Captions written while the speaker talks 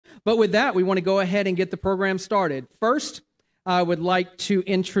But with that, we want to go ahead and get the program started. First, I would like to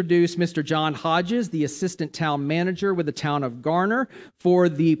introduce Mr. John Hodges, the Assistant Town Manager with the Town of Garner, for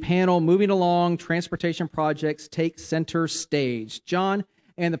the panel Moving Along Transportation Projects Take Center Stage. John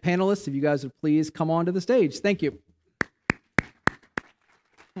and the panelists, if you guys would please come on to the stage. Thank you.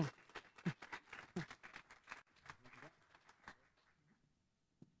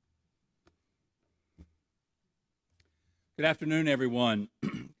 Good afternoon, everyone.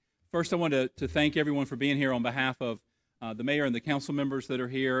 First, I want to thank everyone for being here on behalf of the mayor and the council members that are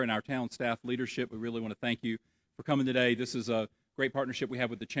here and our town staff leadership. We really want to thank you for coming today. This is a great partnership we have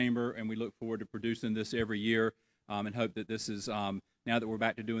with the chamber, and we look forward to producing this every year and hope that this is, now that we're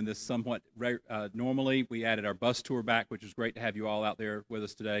back to doing this somewhat normally, we added our bus tour back, which is great to have you all out there with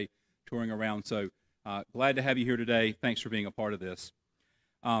us today touring around. So glad to have you here today. Thanks for being a part of this.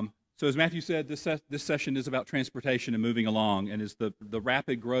 So as Matthew said, this session is about transportation and moving along, and as the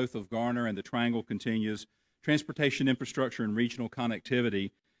rapid growth of Garner and the Triangle continues, transportation infrastructure and regional connectivity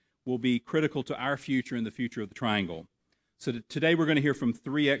will be critical to our future and the future of the Triangle. So today we're going to hear from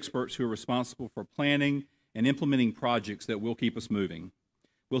 3 experts who are responsible for planning and implementing projects that will keep us moving.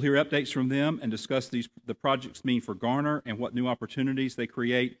 We'll hear updates from them and discuss the projects mean for Garner and what new opportunities they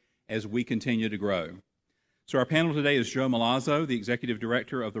create as we continue to grow. So our panel today is Joe Milazzo, the Executive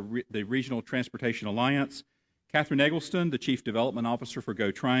Director of the Regional Transportation Alliance, Katherine Eggleston, the Chief Development Officer for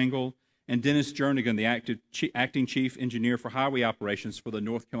GoTriangle, and Dennis Jernigan, the Acting Chief Engineer for Highway Operations for the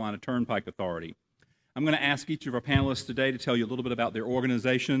North Carolina Turnpike Authority. I'm going to ask each of our panelists today to tell you a little bit about their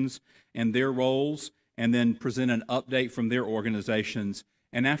organizations and their roles, and then present an update from their organizations.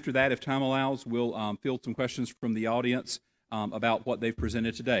 And after that, if time allows, we'll field some questions from the audience about what they've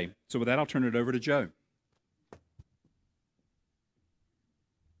presented today. So with that, I'll turn it over to Joe.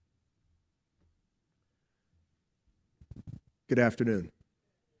 Good afternoon.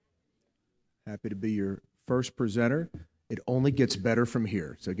 Happy to be your first presenter. It only gets better from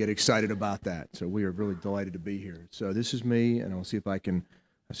here, so get excited about that. So we are really delighted to be here. So this is me, and I'll see if I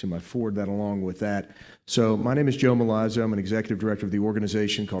assume I forward that along with that. So my name is Joe Milazzo. I'm an executive director of the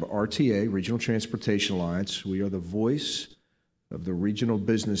organization called RTA, Regional Transportation Alliance. We are the voice of the regional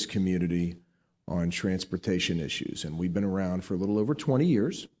business community on transportation issues, and we've been around for a little over 20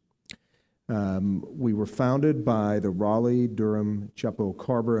 years. We were founded by the Raleigh, Durham, Chapel,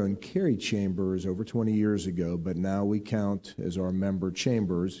 Carrboro, and Cary chambers over 20 years ago, but now we count as our member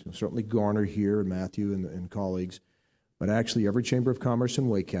chambers, certainly Garner here, Matthew and colleagues, but actually every chamber of commerce in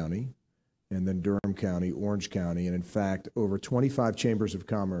Wake County, and then Durham County, Orange County, and in fact, over 25 chambers of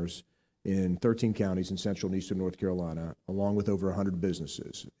commerce in 13 counties in central and eastern North Carolina, along with over 100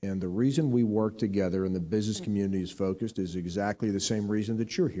 businesses. And the reason we work together and the business community is focused is exactly the same reason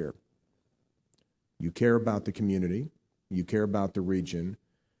that you're here. You care about the community, you care about the region,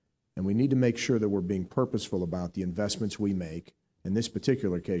 and we need to make sure that we're being purposeful about the investments we make, in this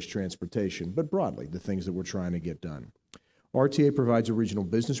particular case, transportation, but broadly, the things that we're trying to get done. RTA provides a regional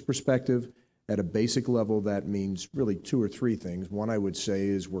business perspective. At a basic level, that means really 2 or 3 things. One, I would say,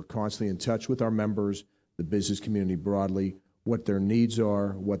 is we're constantly in touch with our members, the business community broadly, what their needs are,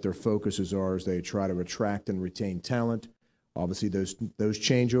 what their focuses are as they try to attract and retain talent. Obviously, those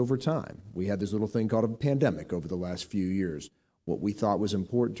change over time. We had this little thing called a pandemic over the last few years. What we thought was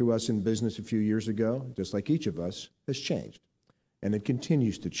important to us in business a few years ago, just like each of us, has changed. And it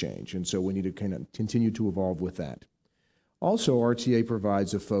continues to change. And so we need to kind of continue to evolve with that. Also, RTA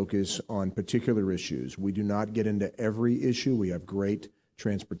provides a focus on particular issues. We do not get into every issue. We have great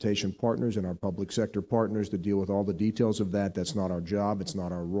transportation partners and our public sector partners to deal with all the details of that. That's not our job. It's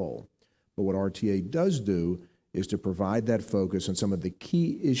not our role. But what RTA does do is to provide that focus on some of the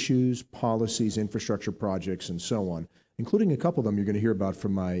key issues, policies, infrastructure projects, and so on, including a couple of them you're going to hear about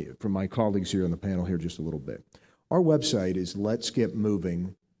from my colleagues here on the panel here just a little bit. Our website is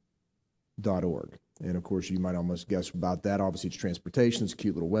letsgetmoving.org. And of course, you might almost guess about that. Obviously, it's transportation. It's a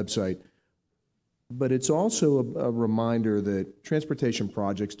cute little website. But it's also a reminder that transportation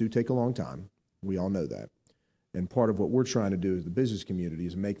projects do take a long time. We all know that. And part of what we're trying to do as the business community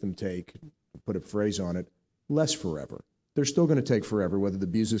is make them take, put a phrase on it, less forever. They're still going to take forever, whether the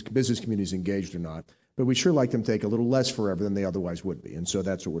business community is engaged or not, but we sure like them to take a little less forever than they otherwise would be, and so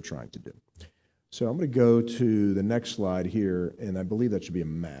that's what we're trying to do. So I'm going to go to the next slide here, and I believe that should be a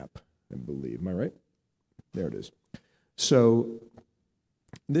map, I believe. Am I right? There it is. So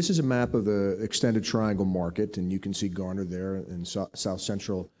this is a map of the extended triangle market, and you can see Garner there in south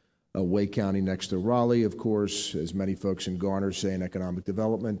central Wake County next to Raleigh. Of course, as many folks in Garner say in economic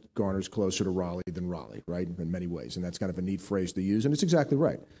development, Garner's closer to Raleigh than Raleigh, right, in many ways. And that's kind of a neat phrase to use, and it's exactly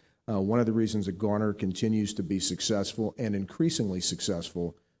right. One of the reasons that Garner continues to be successful and increasingly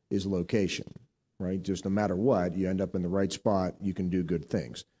successful is location, right? Just no matter what, you end up in the right spot, you can do good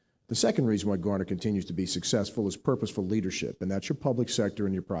things. The second reason why Garner continues to be successful is purposeful leadership, and that's your public sector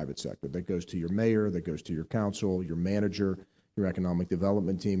and your private sector. That goes to your mayor, that goes to your council, your manager, your economic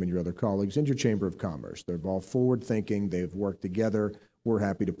development team, and your other colleagues, and your Chamber of Commerce. They're all forward-thinking. They've worked together. We're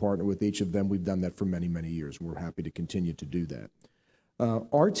happy to partner with each of them. We've done that for many, many years. We're happy to continue to do that.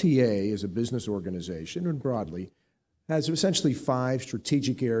 RTA is a business organization, and broadly, has essentially 5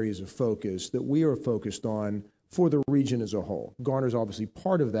 strategic areas of focus that we are focused on for the region as a whole. Garner's obviously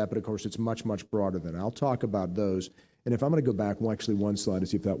part of that, but of course it's much, much broader than that. I'll talk about those. And if I'm going to go back, actually one slide to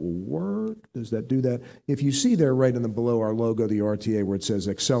see if that will work. Does that do that? If you see there right in the below our logo, the RTA, where it says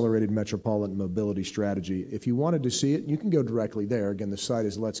Accelerated Metropolitan Mobility Strategy, if you wanted to see it, you can go directly there. Again, the site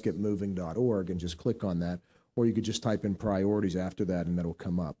is letsgetmoving.org and just click on that. Or you could just type in priorities after that and that'll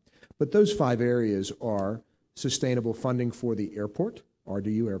come up. But those 5 areas are sustainable funding for the airport,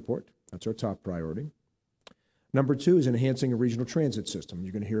 RDU Airport. That's our top priority. Number 2 is enhancing a regional transit system.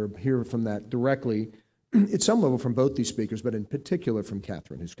 You're going to hear from that directly at some level from both these speakers, but in particular from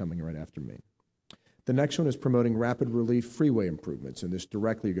Katherine, who's coming right after me. The next one is promoting rapid relief freeway improvements, and this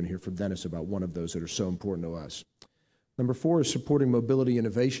directly you're going to hear from Dennis about one of those that are so important to us. Number 4 is supporting mobility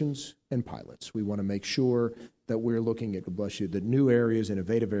innovations and pilots. We want to make sure that we're looking at, bless you, the new areas,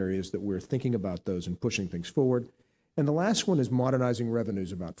 innovative areas, that we're thinking about those and pushing things forward. And the last one is modernizing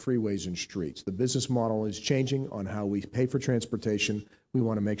revenues about freeways and streets. The business model is changing on how we pay for transportation. We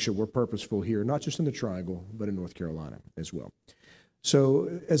want to make sure we're purposeful here, not just in the Triangle, but in North Carolina as well.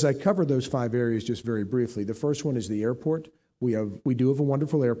 So as I cover those 5 areas just very briefly, the first one is the airport. We do have a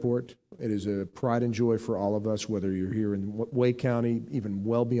wonderful airport. It is a pride and joy for all of us, whether you're here in Wake County, even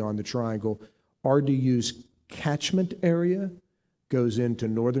well beyond the Triangle. RDU's catchment area goes into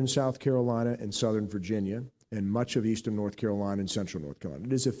northern South Carolina and southern Virginia, and much of eastern North Carolina and central North Carolina.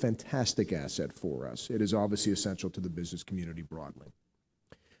 It is a fantastic asset for us. It is obviously essential to the business community broadly.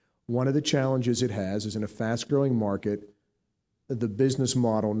 One of the challenges it has is in a fast-growing market, the business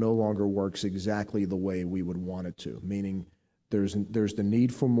model no longer works exactly the way we would want it to, meaning there's the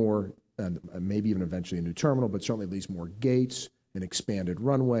need for more, maybe even eventually a new terminal, but certainly at least more gates, an expanded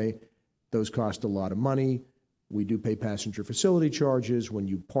runway. Those cost a lot of money. We do pay passenger facility charges. When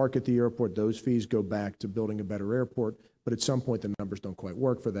you park at the airport, those fees go back to building a better airport. But at some point, the numbers don't quite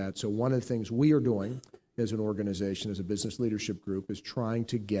work for that. So one of the things we are doing as an organization, as a business leadership group, is trying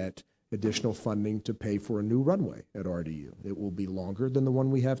to get additional funding to pay for a new runway at RDU. It will be longer than the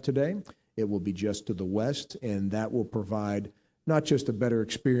one we have today. It will be just to the west, and that will provide not just a better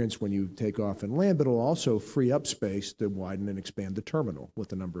experience when you take off and land, but it'll also free up space to widen and expand the terminal with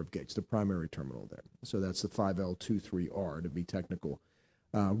the number of gates, the primary terminal there. So that's the 5L23R, to be technical,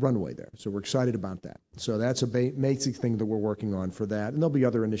 runway there. So we're excited about that. So that's a basic thing that we're working on for that. And there'll be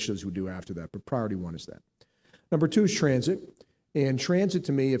other initiatives we do after that, but priority 1 is that. Number 2 is transit. And transit,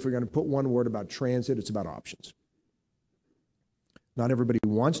 to me, if we're going to put one word about transit, it's about options. Not everybody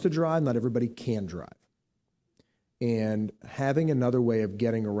wants to drive, not everybody can drive. And having another way of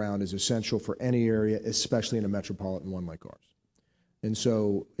getting around is essential for any area, especially in a metropolitan one like ours. And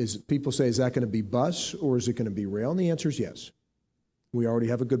so people say, is that going to be bus or is it going to be rail? And the answer is yes. We already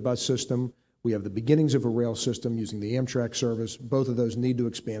have a good bus system. We have the beginnings of a rail system using the Amtrak service. Both of those need to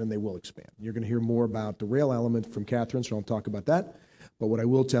expand, and they will expand. You're going to hear more about the rail element from Katherine, so I'll talk about that. But what I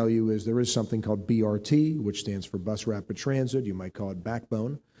will tell you is there is something called BRT, which stands for Bus Rapid Transit. You might call it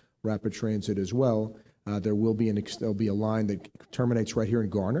Backbone Rapid Transit as well. There'll be a line that terminates right here in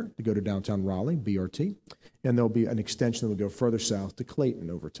Garner to go to downtown Raleigh, BRT, and there'll be an extension that will go further south to Clayton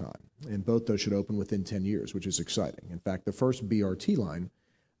over time. And both those should open within 10 years, which is exciting. In fact, the first BRT line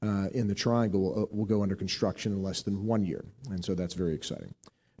in the Triangle will go under construction in less than 1 year, and so that's very exciting.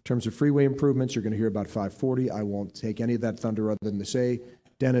 In terms of freeway improvements, you're going to hear about 540. I won't take any of that thunder other than to say,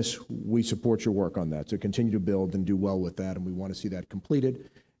 Dennis, we support your work on that, so continue to build and do well with that, and we want to see that completed.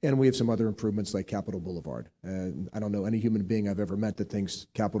 And we have some other improvements like Capitol Boulevard. And I don't know any human being I've ever met that thinks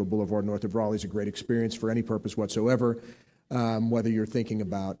Capitol Boulevard north of Raleigh is a great experience for any purpose whatsoever, whether you're thinking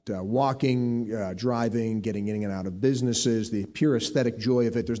about walking, driving, getting in and out of businesses, the pure aesthetic joy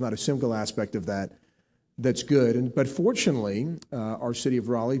of it. There's not a single aspect of that that's good. But fortunately, our city of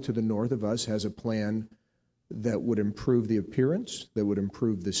Raleigh to the north of us has a plan that would improve the appearance, that would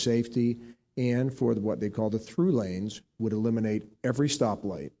improve the safety, and for what they call the through lanes, would eliminate every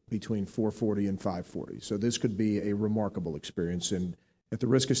stoplight between 440 and 540. So this could be a remarkable experience. And at the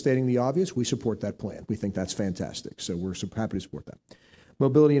risk of stating the obvious, we support that plan. We think that's fantastic. So we're happy to support that.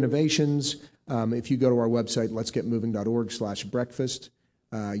 Mobility innovations, if you go to our website, letsgetmoving.org/breakfast,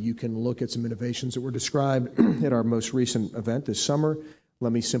 you can look at some innovations that were described at our most recent event this summer.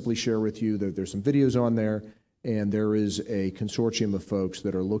 let me simply share with you that there's some videos on there, and there is a consortium of folks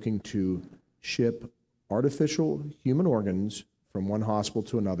that are looking to ship artificial human organs from one hospital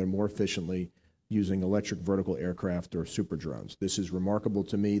to another more efficiently using electric vertical aircraft or super drones. This is remarkable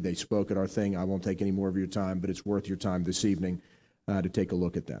to me. They spoke at our thing. I won't take any more of your time, but it's worth your time this evening to take a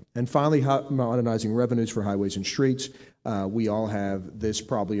look at that. And finally, modernizing revenues for highways and streets. We all have this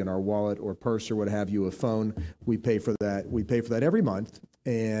probably in our wallet or purse or what have you, a phone. We pay for that. We pay for that every month,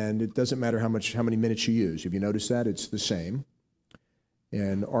 and it doesn't matter how many minutes you use. If you notice that, it's the same.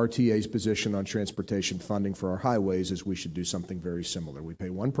 And RTA's position on transportation funding for our highways is we should do something very similar. We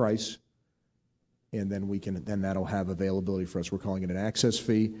pay one price, and then that'll have availability for us. We're calling it an access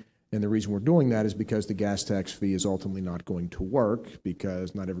fee. And the reason we're doing that is because the gas tax fee is ultimately not going to work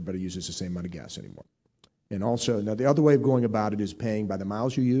because not everybody uses the same amount of gas anymore. And also, now the other way of going about it is paying by the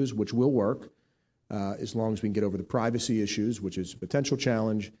miles you use, which will work as long as we can get over the privacy issues, which is a potential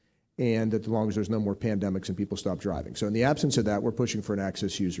challenge, and as long as there's no more pandemics and people stop driving. So in the absence of that, we're pushing for an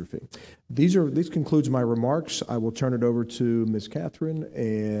access user fee. This concludes my remarks. I will turn it over to Ms. Katherine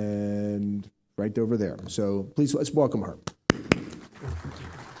and right over there. So please, let's welcome her.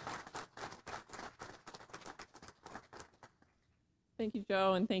 Thank you,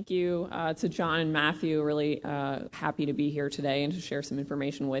 Joe, and thank you to John and Matthew. Really happy to be here today and to share some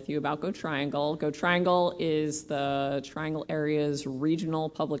information with you about GoTriangle. GoTriangle is the Triangle area's regional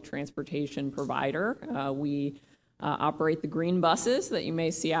public transportation provider. We operate the green buses that you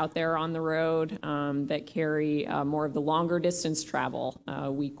may see out there on the road that carry more of the longer distance travel.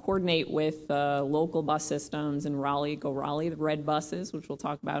 We coordinate with local bus systems in Raleigh, the red buses, which we'll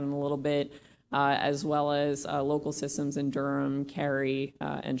talk about in a little bit, as well as local systems in Durham, Cary,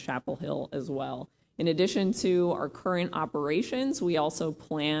 and Chapel Hill as well. In addition to our current operations, we also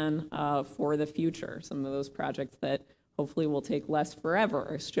plan for the future, some of those projects that hopefully will take less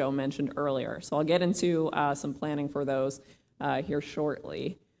forever, as Joe mentioned earlier. So I'll get into some planning for those here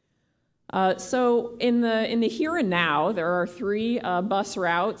shortly. So in the here and now, there are 3 bus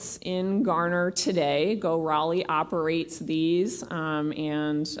routes in Garner today. Go Raleigh operates these,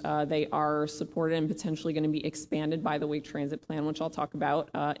 and they are supported and potentially going to be expanded by the Wake Transit Plan, which I'll talk about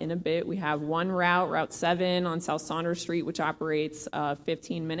in a bit. We have one route, Route 7 on South Saunders Street, which operates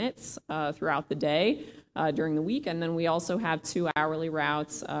 15 minutes throughout the day during the week. And then we also have 2 hourly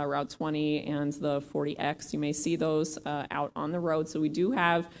routes, Route 20 and the 40X. You may see those out on the road. So we do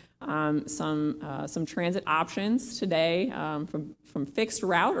have some transit options today from fixed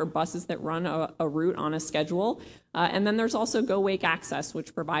route or buses that run a route on a schedule. And then there's also Go Wake Access,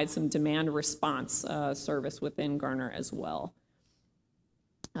 which provides some demand response service within Garner as well.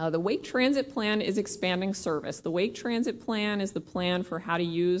 The Wake Transit Plan is expanding service. The Wake Transit Plan is the plan for how to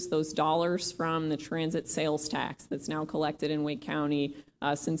use those dollars from the transit sales tax that's now collected in Wake County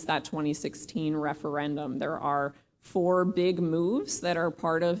since that 2016 referendum. There are 4 big moves that are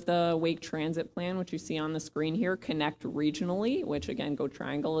part of the Wake Transit Plan, which you see on the screen here. Connect regionally, which again,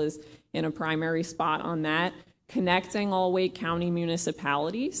 GoTriangle is in a primary spot on that. Connecting all Wake County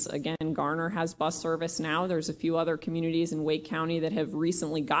municipalities. Again, Garner has bus service now. There's a few other communities in Wake County that have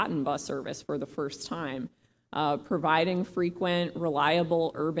recently gotten bus service for the first time. Providing frequent,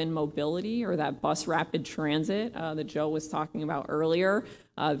 reliable urban mobility, or that bus rapid transit that Joe was talking about earlier.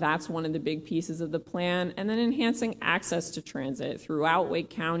 That's one of the big pieces of the plan. And then enhancing access to transit throughout Wake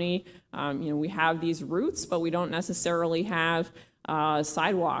County. We have these routes, but we don't necessarily have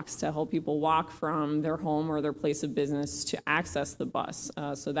sidewalks to help people walk from their home or their place of business to access the bus.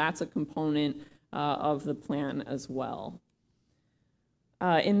 So that's a component of the plan as well.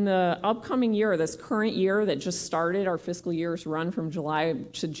 In the upcoming year, this current year that just started, our fiscal years run from July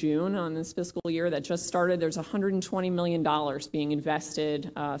to June on this fiscal year that just started, there's $120 million being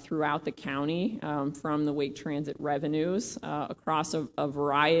invested throughout the county from the Wake Transit revenues across a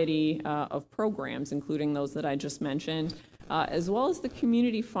variety of programs, including those that I just mentioned, as well as the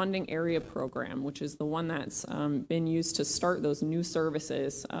Community Funding Area Program, which is the one that's been used to start those new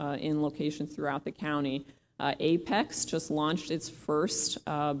services in locations throughout the county. Apex just launched its first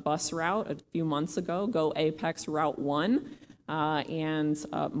bus route a few months ago, Go Apex Route 1, and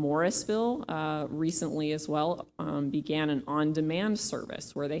Morrisville recently as well began an on-demand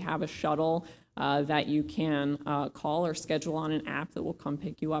service where they have a shuttle that you can call or schedule on an app that will come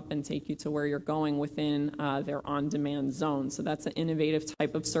pick you up and take you to where you're going within their on-demand zone. So that's an innovative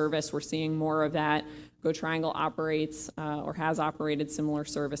type of service. We're seeing more of that. GoTriangle operates or has operated similar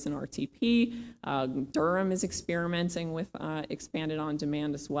service in RTP. Durham is experimenting with expanded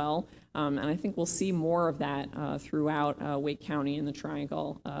on-demand as well. And I think we'll see more of that throughout Wake County and the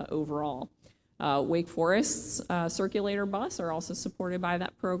Triangle overall. Wake Forest's circulator bus are also supported by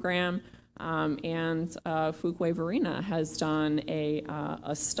that program. And Fuquay Varina has done a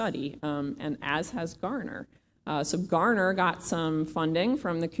study, and as has Garner. So Garner got some funding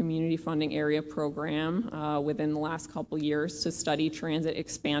from the Community Funding Area Program within the last couple years to study transit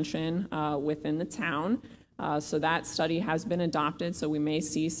expansion within the town. So that study has been adopted, so we may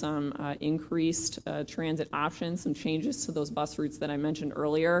see some increased transit options, some changes to those bus routes that I mentioned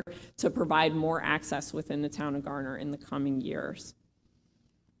earlier to provide more access within the town of Garner in the coming years.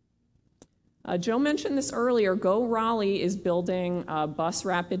 Joe mentioned this earlier. Go Raleigh is building bus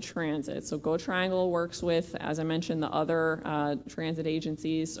rapid transit. So GoTriangle works with, as I mentioned, the other transit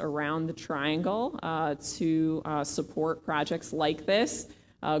agencies around the triangle to support projects like this.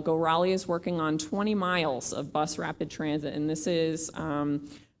 Go Raleigh is working on 20 miles of bus rapid transit, and this is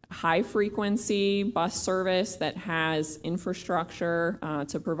high-frequency bus service that has infrastructure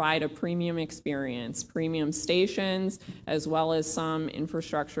to provide a premium experience, premium stations, as well as some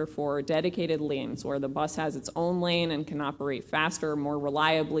infrastructure for dedicated lanes where the bus has its own lane and can operate faster, more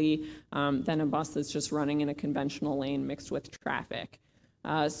reliably than a bus that's just running in a conventional lane mixed with traffic.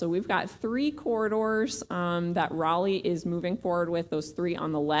 So we've got 3 corridors that Raleigh is moving forward with, those 3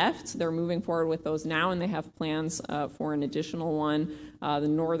 on the left. They're moving forward with those now, and they have plans for an additional one, the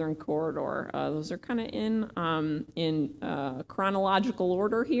northern corridor. Those are kind of in chronological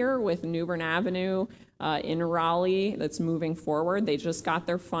order here, with Newbern Avenue in Raleigh that's moving forward. They just got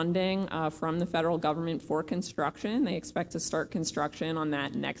their funding from the federal government for construction. They expect to start construction on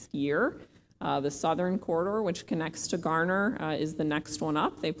that next year. The southern corridor, which connects to Garner, is the next one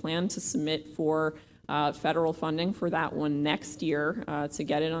up. They plan to submit for federal funding for that one next year to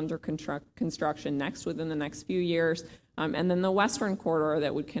get it under construction within the next few years. And then the western corridor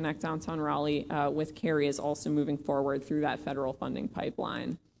that would connect downtown Raleigh with Cary is also moving forward through that federal funding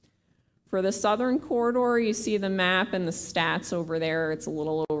pipeline. For the southern corridor, you see the map and the stats over there. It's a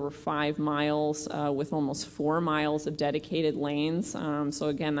little over 5 miles with almost 4 miles of dedicated lanes. So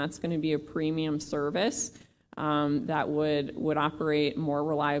again, that's going to be a premium service that would operate more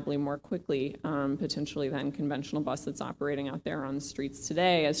reliably, more quickly, potentially than conventional bus that's operating out there on the streets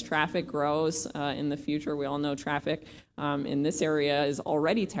today. As traffic grows in the future, we all know traffic in this area is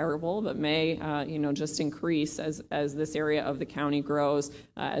already terrible, but may just increase as this area of the county grows,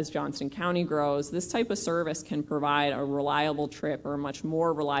 as Johnston County grows. This type of service can provide a reliable trip, or a much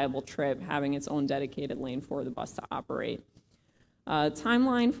more reliable trip, having its own dedicated lane for the bus to operate.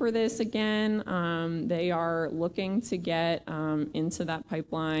 Timeline for this, again, they are looking to get into that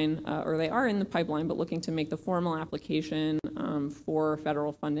pipeline, or they are in the pipeline, but looking to make the formal application for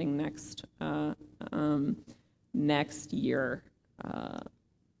federal funding next year.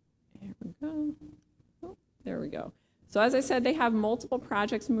 Here we go. Oh, there we go. So as I said, they have multiple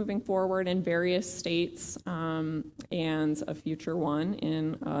projects moving forward in various states and a future one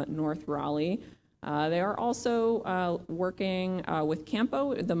in North Raleigh. They are also working with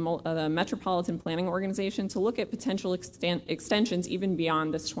CAMPO, the Metropolitan Planning Organization, to look at potential extensions even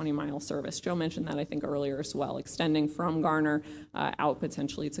beyond this 20-mile service. Joe mentioned that, I think, earlier as well, extending from Garner out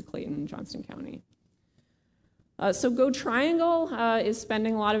potentially to Clayton and Johnston County. So GoTriangle is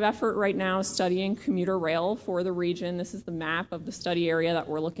spending a lot of effort right now studying commuter rail for the region. This is the map of the study area that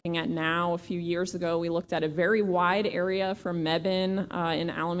we're looking at now. A few years ago, we looked at a very wide area from Mebane in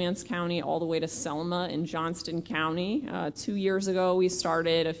Alamance County all the way to Selma in Johnston County. 2 years ago, we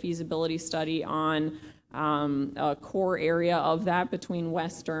started a feasibility study on a core area of that between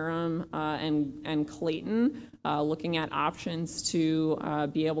West Durham and Clayton, looking at options to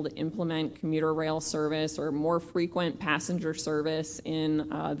be able to implement commuter rail service or more frequent passenger service in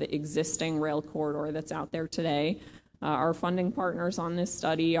the existing rail corridor that's out there today. Our funding partners on this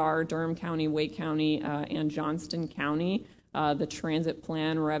study are Durham County, Wake County, and Johnston County. The transit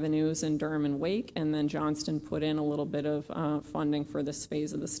plan revenues in Durham and Wake, and then Johnston put in a little bit of funding for this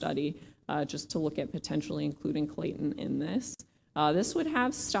phase of the study just to look at potentially including Clayton in this. This would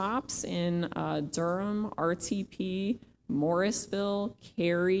have stops in Durham, RTP, Morrisville,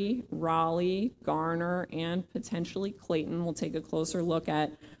 Cary, Raleigh, Garner, and potentially Clayton. We'll take a closer look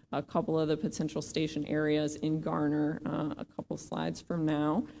at a couple of the potential station areas in Garner a couple slides from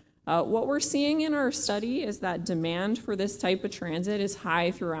now. What we're seeing in our study is that demand for this type of transit is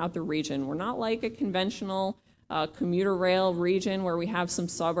high throughout the region. We're not like a conventional commuter rail region where we have some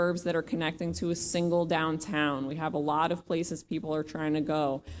suburbs that are connecting to a single downtown. We have a lot of places people are trying to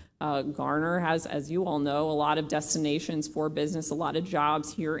go. Garner has, as you all know, a lot of destinations for business, a lot of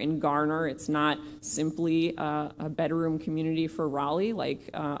jobs here in Garner. It's not simply a bedroom community for Raleigh like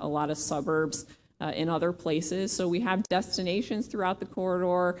a lot of suburbs in other places. So we have destinations throughout the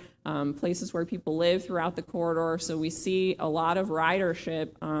corridor, places where people live throughout the corridor. So we see a lot of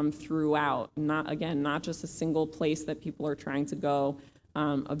ridership throughout, not just a single place that people are trying to go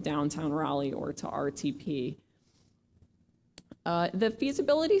of downtown Raleigh or to RTP. The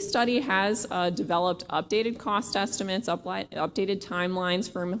feasibility study has developed updated cost estimates, updated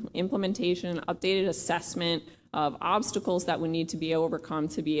timelines for implementation, updated assessment of obstacles that would need to be overcome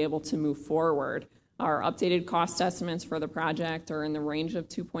to be able to move forward. Our updated cost estimates for the project are in the range of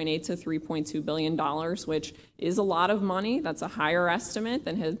 $2.8 to $3.2 billion, which is a lot of money. That's a higher estimate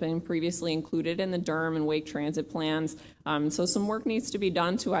than has been previously included in the Durham and Wake transit plans. So some work needs to be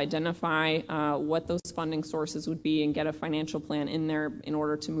done to identify what those funding sources would be and get a financial plan in there in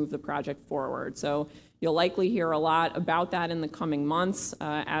order to move the project forward. So you'll likely hear a lot about that in the coming months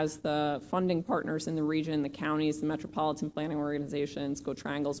as the funding partners in the region, the counties, the metropolitan planning organizations,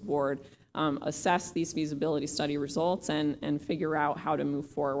 GoTriangle's board, assess these feasibility study results and figure out how to move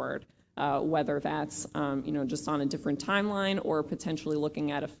forward, whether that's just on a different timeline or potentially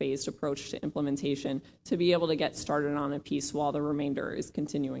looking at a phased approach to implementation to be able to get started on a piece while the remainder is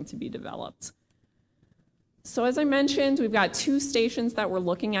continuing to be developed. So as I mentioned, we've got two stations that we're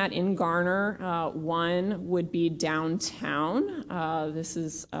looking at in Garner. One would be downtown. This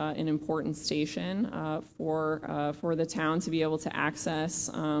is an important station for the town to be able to access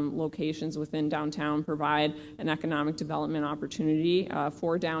locations within downtown, provide an economic development opportunity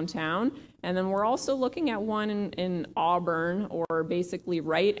for downtown. And then we're also looking at one in Auburn, or basically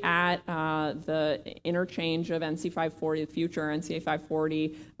right at the interchange of NC 540, the future NCA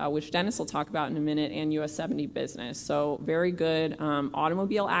 540, which Dennis will talk about in a minute, and US 70 business. So very good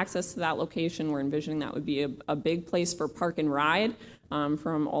automobile access to that location. We're envisioning that would be a big place for park and ride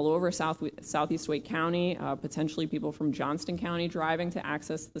from all over Southeast Wake County, potentially people from Johnston County driving to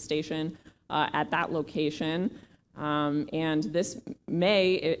access the station at that location. And this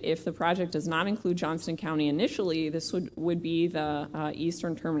may, if the project does not include Johnston County initially, this would be the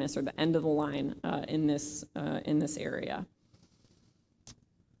eastern terminus or the end of the line in this area.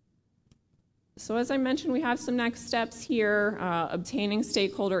 So as I mentioned, we have some next steps here, obtaining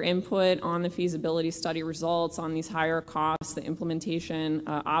stakeholder input on the feasibility study results, on these higher costs, the implementation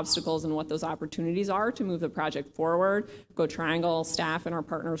obstacles, and what those opportunities are to move the project forward. GoTriangle staff and our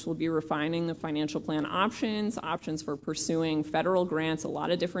partners will be refining the financial plan options for pursuing federal grants, a lot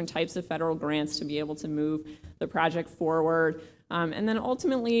of different types of federal grants to be able to move the project forward. And then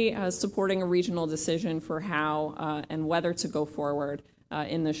ultimately supporting a regional decision for how and whether to go forward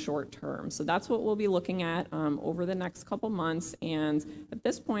in the short term. So that's what we'll be looking at over the next couple months. And at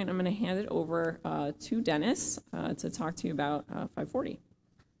this point, I'm going to hand it over to Dennis to talk to you about 540.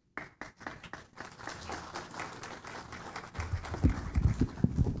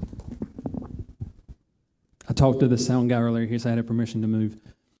 I talked to the sound guy earlier. He said I had permission to move.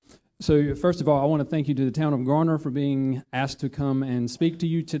 So first of all, I want to thank you to the Town of Garner for being asked to come and speak to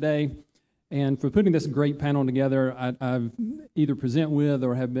you today, and for putting this great panel together. I've either present with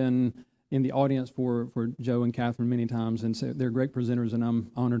or have been in the audience for Joe and Katherine many times, and so they're great presenters, and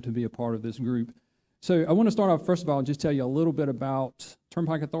I'm honored to be a part of this group. So I want to start off, first of all, just tell you a little bit about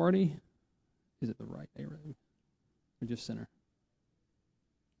Turnpike Authority. Is it the right arrow or just center?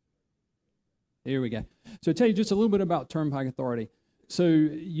 Here we go. So tell you just a little bit about Turnpike Authority. So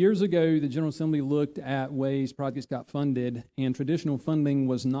years ago, the General Assembly looked at ways projects got funded, and traditional funding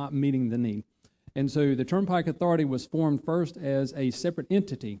was not meeting the need. And so the Turnpike Authority was formed first as a separate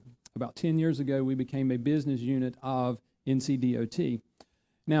entity. About 10 years ago, we became a business unit of NCDOT.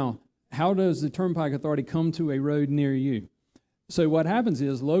 Now, how does the Turnpike Authority come to a road near you? So what happens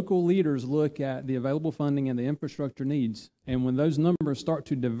is local leaders look at the available funding and the infrastructure needs, and when those numbers start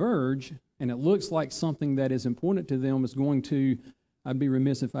to diverge, and it looks like something that is important to them is going to, I'd be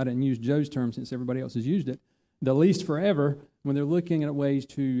remiss if I didn't use Joe's term since everybody else has used it, the least forever, when they're looking at ways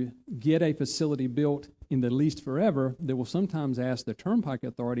to get a facility built in the least forever, they will sometimes ask the Turnpike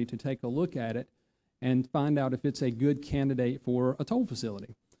Authority to take a look at it and find out if it's a good candidate for a toll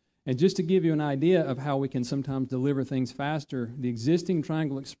facility. And just to give you an idea of how we can sometimes deliver things faster, the existing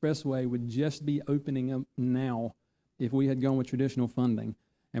Triangle Expressway would just be opening up now if we had gone with traditional funding.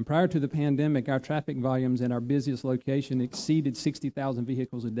 And prior to the pandemic, our traffic volumes at our busiest location exceeded 60,000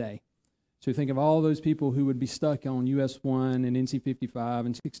 vehicles a day. So think of all those people who would be stuck on US 1 and NC 55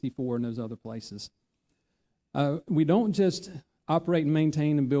 and 64 and those other places. We don't just operate and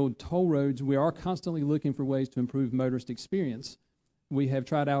maintain and build toll roads. We are constantly looking for ways to improve motorist experience. We have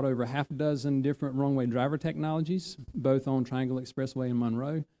tried out over half a dozen different wrong-way driver technologies, both on Triangle Expressway and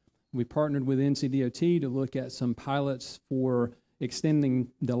Monroe. We partnered with NCDOT to look at some pilots for extending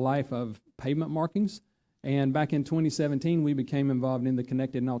the life of pavement markings. And back in 2017, we became involved in the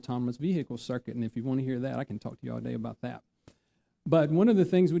connected and autonomous vehicle circuit. And if you want to hear that, I can talk to you all day about that. But one of the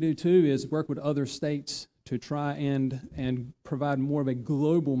things we do too is work with other states to try and provide more of a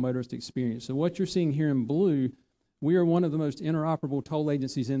global motorist experience. So what you're seeing here in blue, we are one of the most interoperable toll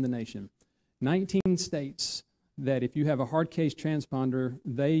agencies in the nation. 19 states that if you have a hard case transponder,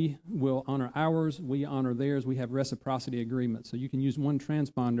 they will honor ours, we honor theirs, we have reciprocity agreements. So you can use one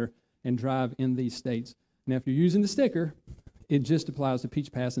transponder and drive in these states. Now if you're using the sticker, it just applies to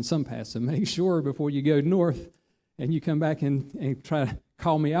Peach Pass and Sun Pass. So make sure before you go north and you come back and try to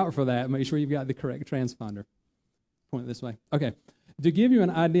call me out for that, make sure you've got the correct transponder. Point it this way. Okay. To give you an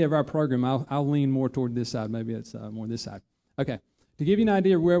idea of our program, I'll lean more toward this side. Maybe it's more this side. Okay. To give you an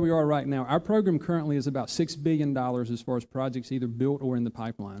idea of where we are right now, our program currently is about $6 billion as far as projects either built or in the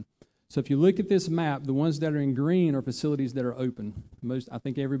pipeline. So if you look at this map, the ones that are in green are facilities that are open. I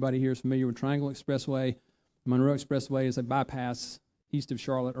think everybody here is familiar with Triangle Expressway. Monroe Expressway is a bypass east of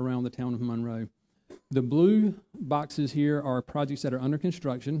Charlotte around the town of Monroe. The blue boxes here are projects that are under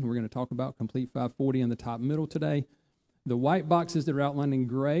construction. We're going to talk about Complete 540 in the top middle today. The white boxes that are outlined in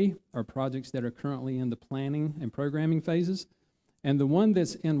gray are projects that are currently in the planning and programming phases. And the one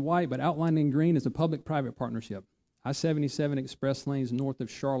that's in white but outlined in green is a public-private partnership. I-77 express lanes north of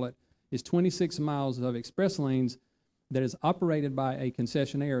Charlotte is 26 miles of express lanes that is operated by a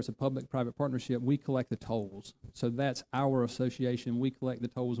concessionaire. It's a public-private partnership. We collect the tolls. So that's our association. We collect the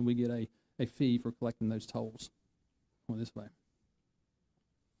tolls and we get a fee for collecting those tolls. Well, this way.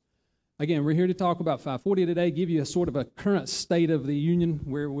 Again, we're here to talk about 540 today, give you a sort of a current state of the union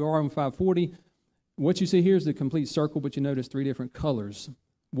where we are on 540. What you see here is the complete circle, but you notice three different colors.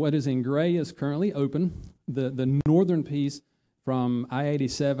 What is in gray is currently open. The northern piece from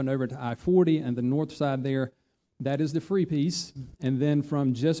I-87 over to I-40 and the north side there, that is the free piece. And then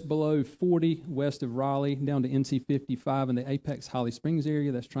from just below 40 west of Raleigh down to NC-55 in the Apex Holly Springs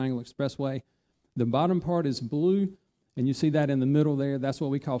area, that's Triangle Expressway. The bottom part is blue, and you see that in the middle there. That's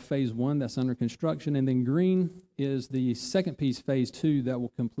what we call Phase 1. That's under construction. And then green is the second piece, Phase 2, that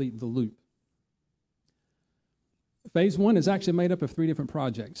will complete the loop. Phase 1 is actually made up of three different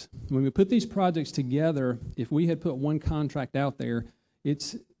projects. When we put these projects together, if we had put one contract out there,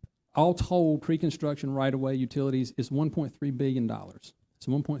 it's all told, pre-construction, right-of-way, utilities, is $1.3 billion. It's a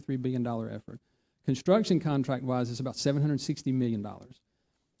 $1.3 billion effort. Construction contract-wise, it's about $760 million.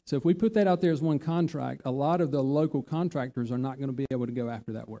 So if we put that out there as one contract, a lot of the local contractors are not going to be able to go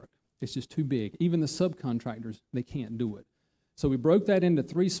after that work. It's just too big. Even the subcontractors, they can't do it. So we broke that into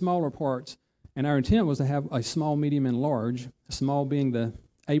three smaller parts, and our intent was to have a small, medium, and large, small being the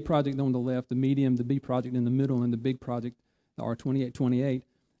A project on the left, the medium, the B project in the middle, and the big project, the R2828.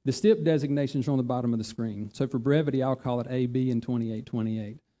 The STIP designations are on the bottom of the screen. So for brevity, I'll call it A, B, and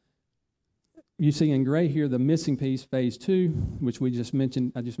 2828. You see in gray here the missing piece, Phase 2, which I just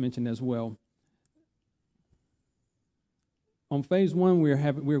mentioned as well. On Phase 1,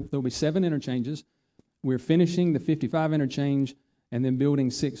 there'll be 7 interchanges. We're finishing the 55 interchange and then building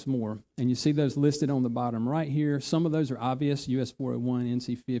 6 more. And you see those listed on the bottom right here. Some of those are obvious, US 401,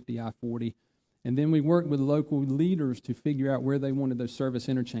 NC 50, I-40. And then we worked with local leaders to figure out where they wanted those service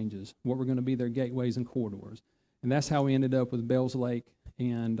interchanges, what were going to be their gateways and corridors. And that's how we ended up with Bells Lake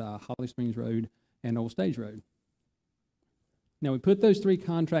and Holly Springs Road and Old Stage Road. Now we put those 3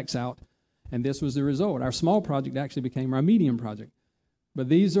 contracts out, and this was the result. Our small project actually became our medium project. But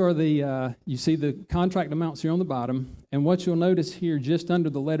these are you see the contract amounts here on the bottom, and what you'll notice here just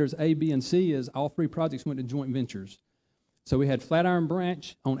under the letters A, B, and C is all 3 projects went to joint ventures. So we had Flatiron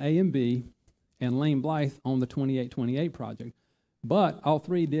Branch on A and B, and Lane Blythe on the 2828 project. But all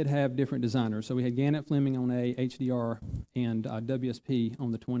 3 did have different designers. So we had Gannett Fleming on A, HDR, and WSP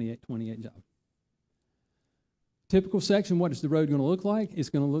on the 2828 job. Typical section, what is the road going to look like?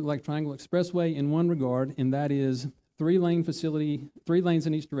 It's going to look like Triangle Expressway in one regard, and that is 3-lane facility, 3 lanes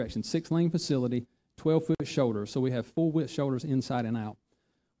in each direction, 6-lane facility, 12-foot shoulders. So we have full-width shoulders inside and out.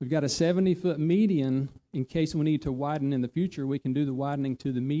 We've got a 70-foot median in case we need to widen in the future. We can do the widening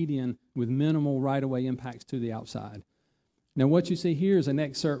to the median with minimal right-of-way impacts to the outside. Now what you see here is an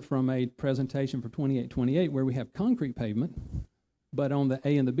excerpt from a presentation for 2828 where we have concrete pavement, but on the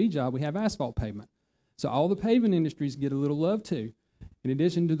A and the B job we have asphalt pavement. So all the paving industries get a little love too, in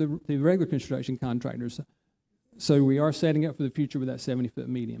addition to the regular construction contractors. So we are setting up for the future with that 70-foot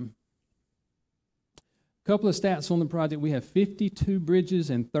median. A couple of stats on the project. We have 52 bridges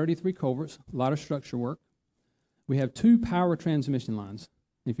and 33 culverts, a lot of structure work. We have 2 power transmission lines.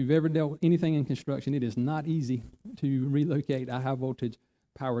 If you've ever dealt with anything in construction, it is not easy to relocate a high-voltage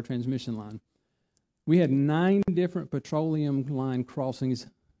power transmission line. We had 9 different petroleum line crossings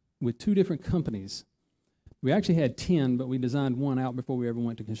with 2 different companies. We actually had 10, but we designed one out before we ever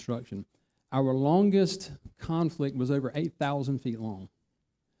went to construction. Our longest conflict was over 8,000 feet long.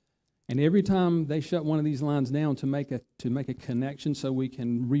 And every time they shut one of these lines down to make a connection so we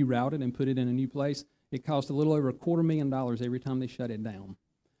can reroute it and put it in a new place, it cost a little over $250,000 every time they shut it down.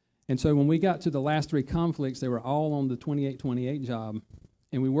 And so when we got to the last 3 conflicts, they were all on the 2828 job,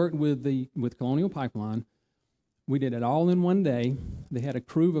 and we worked with Colonial Pipeline. We did it all in one day. They had a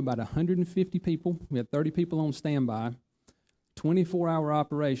crew of about 150 people. We had 30 people on standby, 24-hour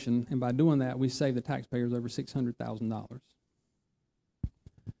operation, and by doing that, we saved the taxpayers over $600,000.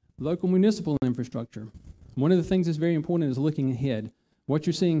 Local municipal infrastructure. One of the things that's very important is looking ahead. What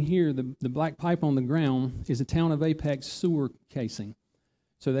you're seeing here, the black pipe on the ground, is a Town of Apex sewer casing.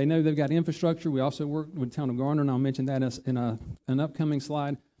 So they know they've got infrastructure. We also work with Town of Garner, and I'll mention that in an upcoming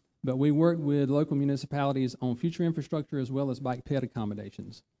slide. But we work with local municipalities on future infrastructure as well as bike ped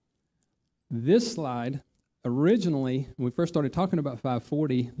accommodations. This slide, originally, when we first started talking about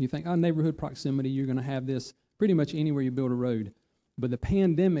 540, you think, neighborhood proximity, you're going to have this pretty much anywhere you build a road. But the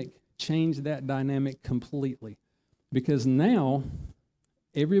pandemic changed that dynamic completely, because now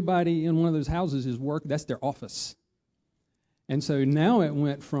everybody in one of those houses is that's their office. And so now it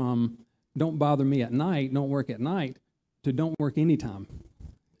went from don't bother me at night, don't work at night, to don't work anytime.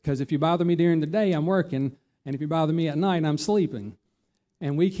 Because if you bother me during the day, I'm working, and if you bother me at night, I'm sleeping.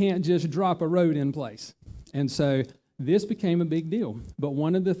 And we can't just drop a road in place. And so this became a big deal. But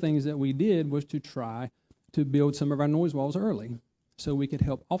one of the things that we did was to try to build some of our noise walls early so we could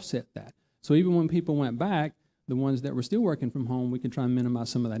help offset that. So even when people went back, the ones that were still working from home, we could try and minimize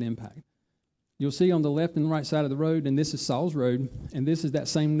some of that impact. You'll see on the left and the right side of the road, and this is Sauls Road, and this is that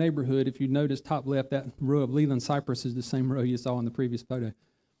same neighborhood. If you notice top left, that row of Leland Cypress is the same row you saw in the previous photo.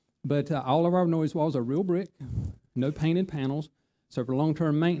 But all of our noise walls are real brick, no painted panels. So for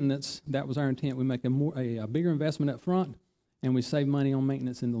long-term maintenance, that was our intent. We make a bigger investment up front, and we save money on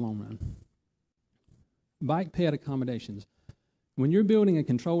maintenance in the long run. Bike ped accommodations. When you're building a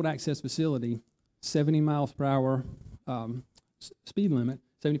controlled access facility, 70 miles per hour speed limit,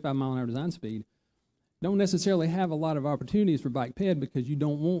 75 mile an hour design speed, don't necessarily have a lot of opportunities for bike ped because you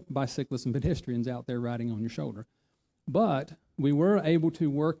don't want bicyclists and pedestrians out there riding on your shoulder. But we were able to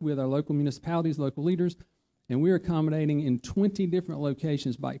work with our local municipalities, local leaders, and we're accommodating in 20 different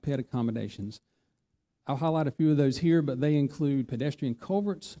locations bike ped accommodations. I'll highlight a few of those here, but they include pedestrian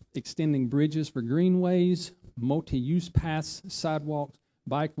culverts, extending bridges for greenways, multi-use paths, sidewalks,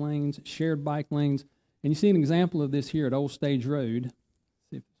 bike lanes, shared bike lanes. And you see an example of this here at Old Stage Road.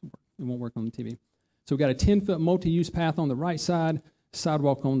 See if it won't work on the TV. So we've got a 10-foot multi-use path on the right side,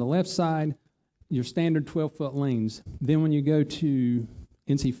 sidewalk on the left side, your standard 12-foot lanes. Then when you go to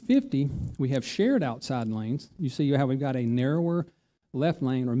NC 50, we have shared outside lanes. You see how we've got a narrower left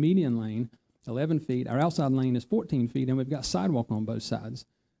lane or median lane, 11 feet. Our outside lane is 14 feet, and we've got sidewalk on both sides.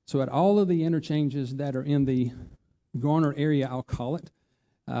 So at all of the interchanges that are in the Garner area, I'll call it,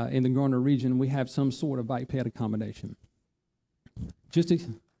 in the Garner region, we have some sort of bike ped accommodation.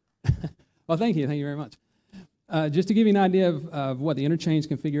 Well, thank you very much. Just to give you an idea of what the interchange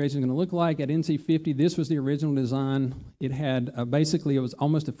configuration is going to look like, at NC 50, this was the original design. It had basically, it was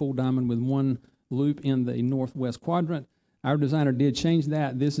almost a full diamond with one loop in the northwest quadrant. Our designer did change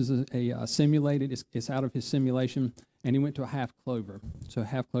that. This is a simulated, it's out of his simulation, and he went to a half clover. So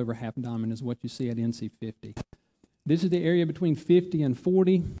half clover, half diamond is what you see at NC 50. This is the area between 50 and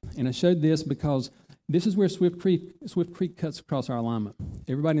 40, and I showed this because this is where Swift Creek cuts across our alignment.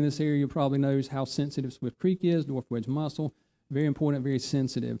 Everybody in this area probably knows how sensitive Swift Creek is, dwarf wedge mussel, very important, very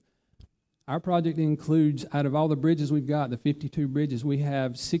sensitive. Our project includes, out of all the bridges we've got, the 52 bridges, we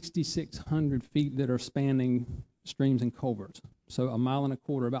have 6,600 feet that are spanning streams and culverts. So 1.25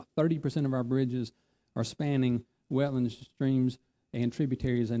 miles, about 30% of our bridges are spanning wetlands, streams, and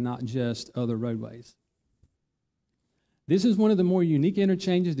tributaries and not just other roadways. This is one of the more unique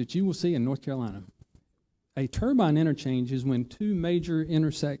interchanges that you will see in North Carolina. A turbine interchange is when two major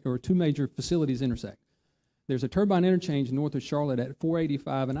facilities intersect. There's a turbine interchange north of Charlotte at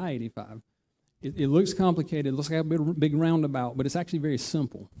 485 and I-85. It looks complicated, it looks like a big roundabout, but it's actually very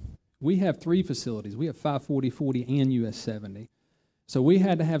simple. We have 3 facilities. We have 540, 40, and US 70. So we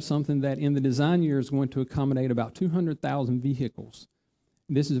had to have something that in the design year is going to accommodate about 200,000 vehicles.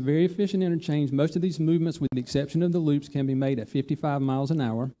 This is a very efficient interchange. Most of these movements, with the exception of the loops, can be made at 55 miles an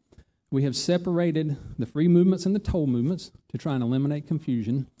hour. We have separated the free movements and the toll movements to try and eliminate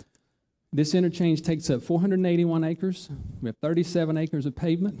confusion. This interchange takes up 481 acres. We have 37 acres of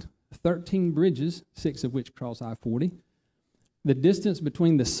pavement, 13 bridges, 6 of which cross I-40, The distance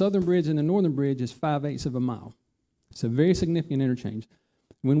between the southern bridge and the northern bridge is 5/8 of a mile. It's a very significant interchange.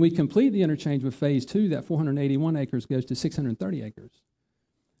 When we complete the interchange with phase 2, that 481 acres goes to 630 acres.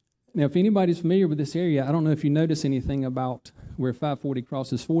 Now, if anybody's familiar with this area, I don't know if you notice anything about where 540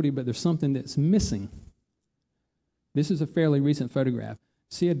 crosses 40, but there's something that's missing. This is a fairly recent photograph.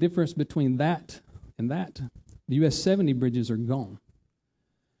 See a difference between that and that? The US 70 bridges are gone.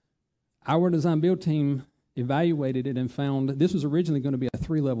 Our design build team evaluated it and found this was originally going to be a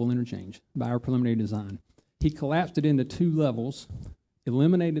 3-level interchange by our preliminary design. He collapsed it into 2 levels,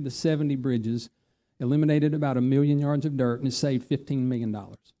 eliminated the 70 bridges, eliminated about 1 million yards of dirt, and it saved $15 million.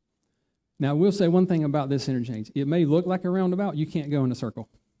 Now, I will say one thing about this interchange. It may look like a roundabout. You can't go in a circle.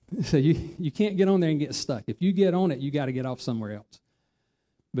 So you can't get on there and get stuck. If you get on it, you got to get off somewhere else.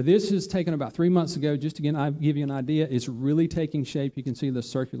 But this is taken about 3 months ago. Just to give you an idea, it's really taking shape. You can see the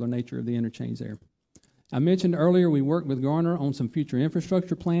circular nature of the interchange there. I mentioned earlier we worked with Garner on some future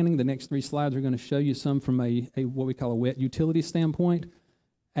infrastructure planning. The next 3 slides are going to show you some from a what we call a wet utility standpoint.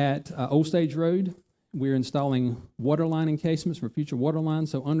 At Old Stage Road, we're installing water line encasements for future water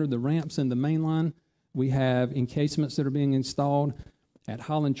lines. So under the ramps and the main line, we have encasements that are being installed. At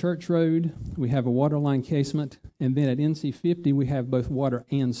Holland Church Road, we have a water line casement. And then at NC 50, we have both water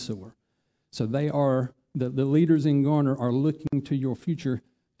and sewer. So they are, the leaders in Garner are looking to your future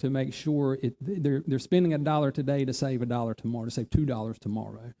to make sure they're spending $1 today to save $1 tomorrow, to save $2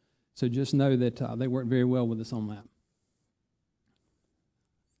 tomorrow. So just know that they work very well with us on that.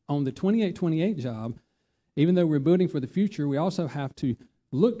 On the 2828 job, even though we're building for the future, we also have to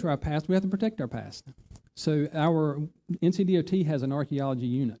look to our past. We have to protect our past. So our NCDOT has an archaeology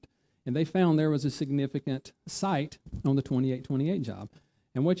unit, and they found there was a significant site on the 2828 job.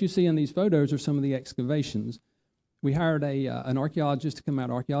 And what you see in these photos are some of the excavations. We hired an archaeologist to come out,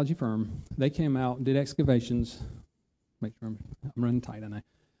 archaeology firm. They came out and did excavations. Make sure I'm running tight, I know.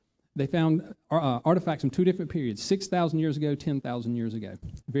 They found artifacts from 2 different periods, 6,000 years ago, 10,000 years ago.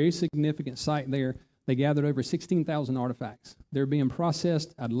 Very significant site there. They gathered over 16,000 artifacts. They're being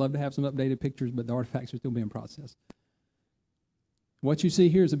processed. I'd love to have some updated pictures, but the artifacts are still being processed. What you see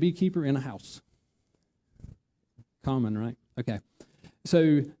here is a beekeeper in a house. Common, right? Okay.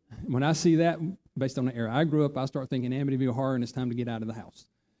 So when I see that, based on the era I grew up, I start thinking Amityville Horror, and it's time to get out of the house.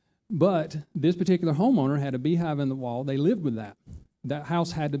 But this particular homeowner had a beehive in the wall. They lived with that. That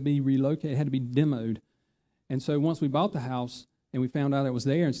house had to be relocated, had to be demoed. And so once we bought the house and we found out it was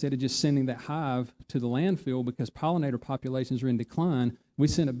there, instead of just sending that hive to the landfill because pollinator populations are in decline, we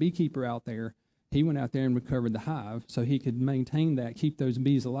sent a beekeeper out there. He went out there and recovered the hive so he could maintain that, keep those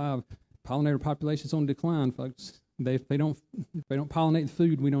bees alive. Pollinator populations on decline, folks. If they don't pollinate the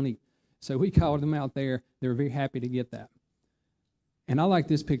food, we don't eat. So we called them out there. They were very happy to get that. And I like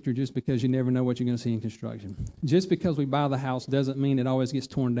this picture just because you never know what you're going to see in construction. Just because we buy the house doesn't mean it always gets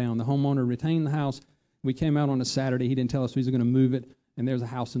torn down. The homeowner retained the house. We came out on a Saturday. He didn't tell us he was going to move it, and there's a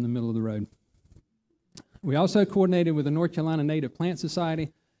house in the middle of the road. We also coordinated with the North Carolina Native Plant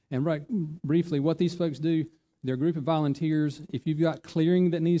Society. And right briefly, what these folks do, they're a group of volunteers. If you've got clearing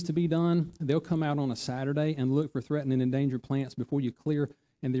that needs to be done, they'll come out on a Saturday and look for threatened and endangered plants before you clear,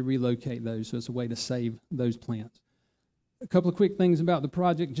 and they relocate those. So it's a way to save those plants. A couple of quick things about the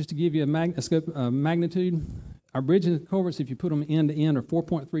project, just to give you a scope of magnitude. Our bridges and culverts, if you put them end to end, are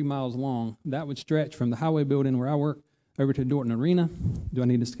 4.3 miles long. That would stretch from the highway building where I work over to Dorton Arena. Do I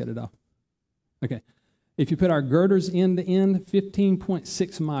need to cut it off? Okay. If you put our girders end to end,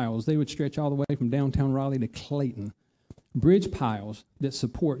 15.6 miles. They would stretch all the way from downtown Raleigh to Clayton. Bridge piles that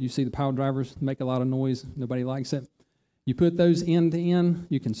support, you see the pile drivers make a lot of noise. Nobody likes it. You put those end to end,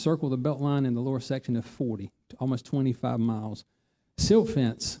 you can circle the belt line in the lower section of 40, almost 25 miles. Silt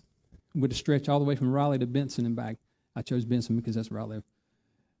fence would stretch all the way from Raleigh to Benson and back. I chose Benson because that's where I live.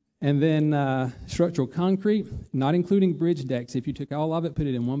 And then structural concrete, not including bridge decks. If you took all of it, put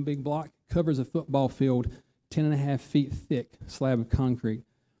it in one big block, covers a football field, 10.5 feet thick slab of concrete.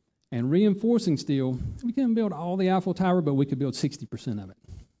 And reinforcing steel, we couldn't build all the Eiffel Tower, but we could build 60% of it.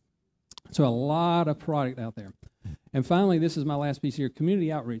 So a lot of product out there. And finally, this is my last piece here,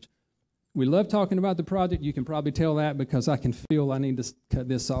 community outreach. We love talking about the project. You can probably tell that because I can feel I need to cut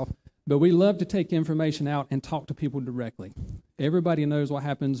this off. But we love to take information out and talk to people directly. Everybody knows what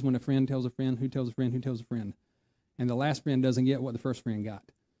happens when a friend tells a friend, who tells a friend, who tells a friend. And the last friend doesn't get what the first friend got.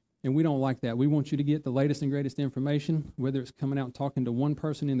 And we don't like that. We want you to get the latest and greatest information, whether it's coming out and talking to one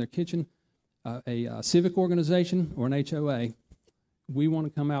person in their kitchen, a civic organization, or an HOA. We want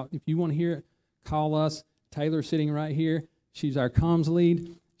to come out. If you want to hear it, call us. Taylor's sitting right here. She's our comms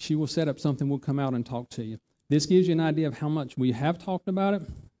lead. She will set up something. We'll come out and talk to you. This gives you an idea of how much we have talked about it.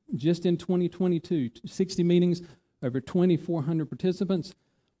 Just in 2022, 60 meetings, over 2,400 participants.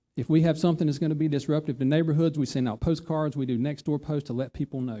 If we have something that's going to be disruptive to neighborhoods, we send out postcards. We do next door posts to let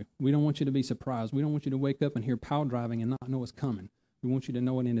people know. We don't want you to be surprised. We don't want you to wake up and hear pile driving and not know what's coming. We want you to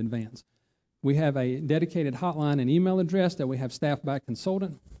know it in advance. We have a dedicated hotline and email address that we have staffed by a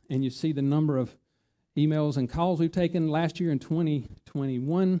consultant, and you see the number of emails and calls we've taken. Last year in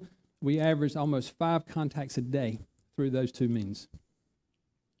 2021, we averaged almost 5 contacts a day through those two means.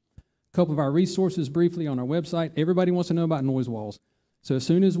 A couple of our resources briefly on our website. Everybody wants to know about noise walls. So as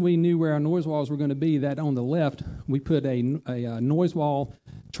soon as we knew where our noise walls were going to be, that on the left, we put a noise wall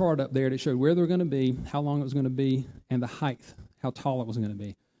chart up there that showed where they were going to be, how long it was going to be, and the height, how tall it was going to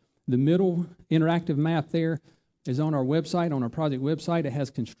be. The middle interactive map there is on our website, on our project website. It has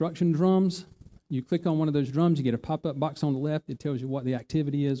construction drums. You click on one of those drums, you get a pop-up box on the left. It tells you what the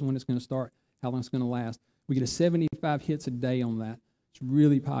activity is, when it's going to start, how long it's going to last. We get 75 hits a day on that. It's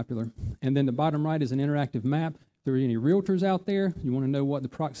really popular. And then the bottom right is an interactive map. If there are any realtors out there, you want to know what the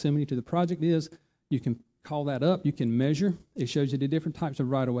proximity to the project is, you can call that up. You can measure. It shows you the different types of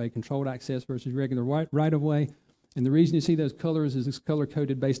right-of-way, controlled access versus regular right-of-way. And the reason you see those colors is it's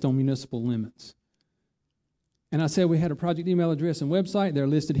color-coded based on municipal limits. And I said we had a project email address and website. They're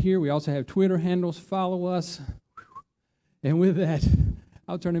listed here. We also have Twitter handles. Follow us. And with that,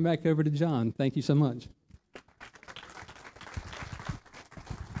 I'll turn it back over to John. Thank you so much.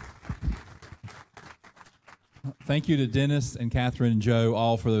 Thank you to Dennis and Katherine and Joe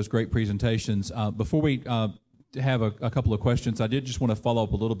all for those great presentations. Before we have a couple of questions, I did just want to follow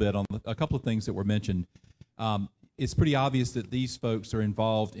up a little bit on a couple of things that were mentioned. It's pretty obvious that these folks are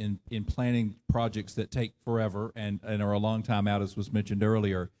involved in planning projects that take forever and are a long time out, as was mentioned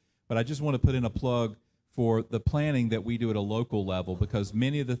earlier. But I just want to put in a plug for the planning that we do at a local level, because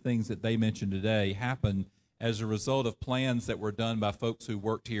many of the things that they mentioned today happen as a result of plans that were done by folks who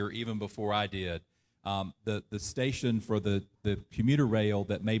worked here even before I did. The station for the commuter rail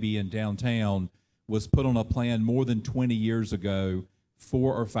that may be in downtown was put on a plan more than 20 years ago,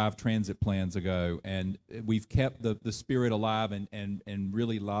 4 or 5 transit plans ago, and we've kept the spirit alive and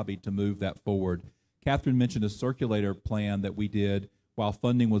really lobbied to move that forward. Katherine mentioned a circulator plan that we did while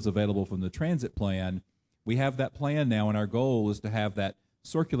funding was available from the transit plan. We have that plan now, and our goal is to have that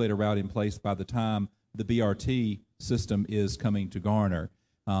circulator route in place by the time the BRT system is coming to Garner.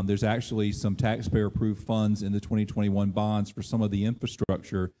 There's actually some taxpayer-approved funds in the 2021 bonds for some of the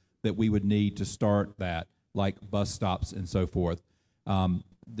infrastructure that we would need to start that, like bus stops and so forth.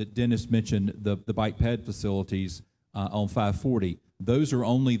 That Dennis mentioned the bike ped facilities on 540. Those are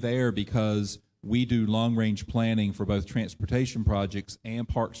only there because we do long-range planning for both transportation projects and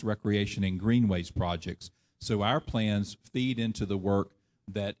parks, recreation, and greenways projects. So our plans feed into the work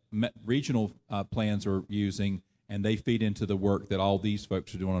that regional plans are using, and they feed into the work that all these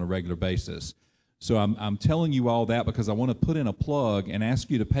folks are doing on a regular basis. So I'm telling you all that because I want to put in a plug and ask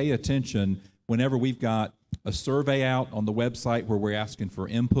you to pay attention whenever we've got a survey out on the website where we're asking for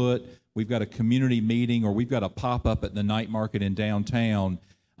input, we've got a community meeting, or we've got a pop-up at the night market in downtown.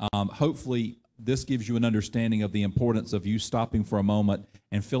 Hopefully this gives you an understanding of the importance of you stopping for a moment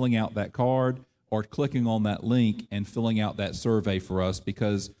and filling out that card or clicking on that link and filling out that survey for us,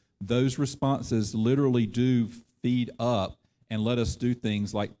 because those responses literally do feed up and let us do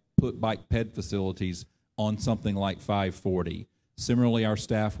things like put bike ped facilities on something like 540. Similarly, our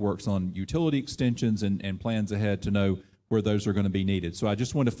staff works on utility extensions and plans ahead to know where those are going to be needed. So I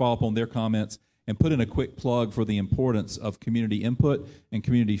just want to follow up on their comments and put in a quick plug for the importance of community input and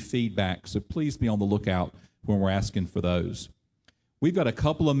community feedback. So please be on the lookout when we're asking for those. We've got a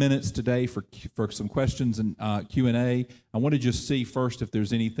couple of minutes today for some questions and Q&A. I want to just see first if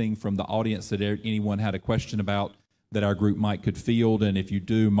there's anything from the audience that anyone had a question about that our group might could field. And if you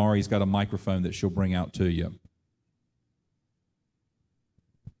do, Mari's got a microphone that she'll bring out to you.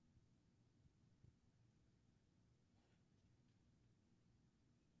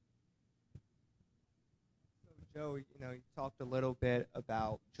 Joe, you talked a little bit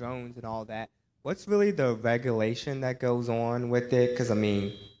about drones and all that. What's really the regulation that goes on with it? Because,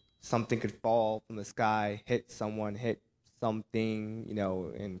 something could fall from the sky, hit someone, hit something,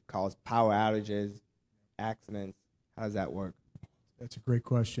 and cause power outages, accidents. How does that work? That's a great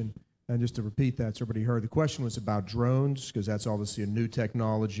question. And just to repeat that so everybody heard, the question was about drones, because that's obviously a new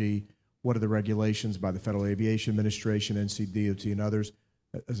technology. What are the regulations by the Federal Aviation Administration, NCDOT, and others?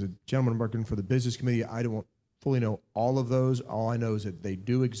 As a gentleman working for the Business Committee, I don't fully know all of those. All I know is that they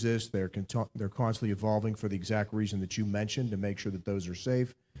do exist. They're constantly evolving for the exact reason that you mentioned, to make sure that those are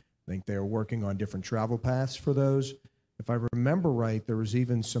safe. I think they are working on different travel paths for those. If I remember right, there was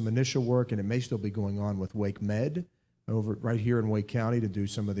even some initial work, and it may still be going on with Wake Med over right here in Wake County, to do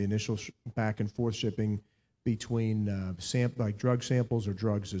some of the initial back and forth shipping between like drug samples or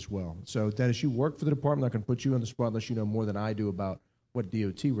drugs as well. So Dennis, you work for the department. I can put you on the spot unless you know more than I do about what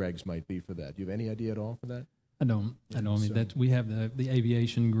DOT regs might be for that. Do you have any idea at all for that? I don't. I mean, we have the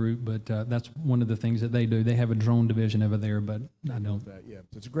aviation group, but that's one of the things that they do. They have a drone division over there, but I don't. Yeah,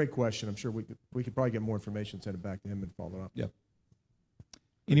 so it's a great question. I'm sure we could probably get more information, send it back to him, and follow up. Yep.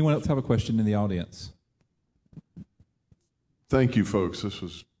 Anyone else have a question in the audience? Thank you, folks. This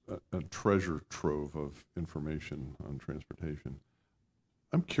was a treasure trove of information on transportation.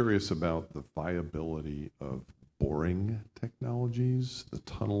 I'm curious about the viability of boring technologies, the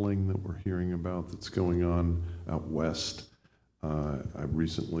tunneling that we're hearing about that's going on out west. I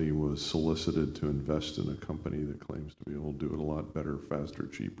recently was solicited to invest in a company that claims to be able to do it a lot better, faster,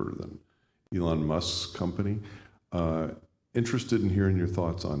 cheaper than Elon Musk's company. Interested in hearing your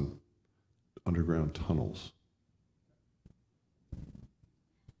thoughts on underground tunnels.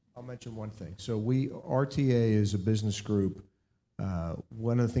 I'll mention one thing. So RTA is a business group.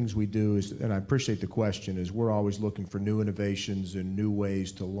 One of the things we do is, and I appreciate the question, is we're always looking for new innovations and new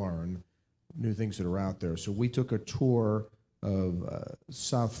ways to learn, new things that are out there. So we took a tour of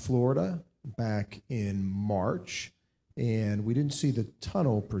South Florida back in March, and we didn't see the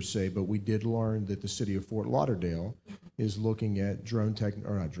tunnel per se, but we did learn that the city of Fort Lauderdale is looking at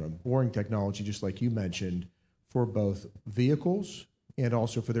boring technology, just like you mentioned, for both vehicles and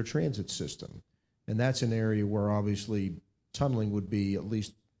also for their transit system. And that's an area where obviously tunneling would be, at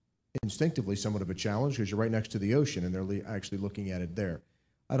least instinctively, somewhat of a challenge because you're right next to the ocean and they're actually looking at it there.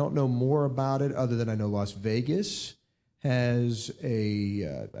 I don't know more about it other than I know Las Vegas has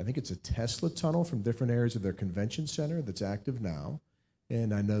I think it's a Tesla tunnel from different areas of their convention center that's active now.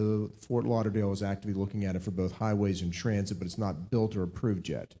 And I know Fort Lauderdale is actively looking at it for both highways and transit, but it's not built or approved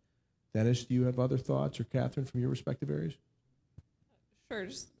yet. Dennis, do you have other thoughts, or Katherine, from your respective areas? Sure,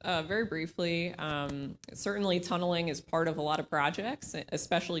 just very briefly, certainly tunneling is part of a lot of projects,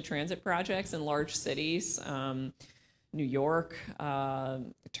 especially transit projects in large cities. New York,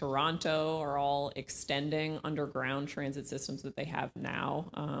 Toronto are all extending underground transit systems that they have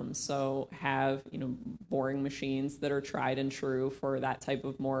now. So have, boring machines that are tried and true for that type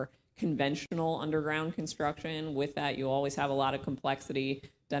of more conventional underground construction. With that, you always have a lot of complexity.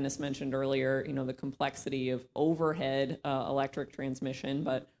 Dennis mentioned earlier, the complexity of overhead electric transmission,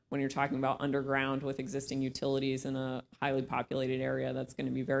 but when you're talking about underground with existing utilities in a highly populated area, that's going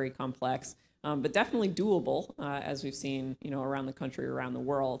to be very complex, but definitely doable, as we've seen, around the country, around the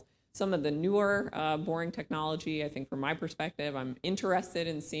world. Some of the newer boring technology, I think from my perspective, I'm interested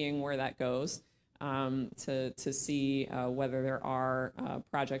in seeing where that goes, to see whether there are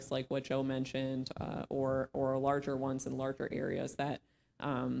projects like what Joe mentioned, or larger ones in larger areas that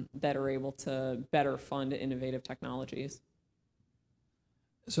are able to better fund innovative technologies.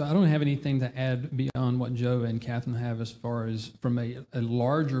 So I don't have anything to add beyond what Joe and Katherine have as far as from a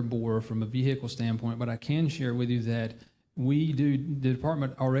larger bore from a vehicle standpoint, but I can share with you that the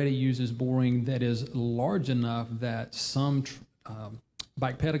department already uses boring that is large enough that some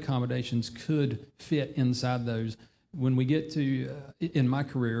bike ped accommodations could fit inside those. When we get to, in my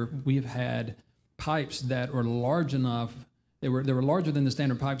career, we've had pipes that are large enough. They were larger than the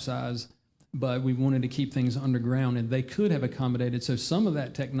standard pipe size, but we wanted to keep things underground, and they could have accommodated. So some of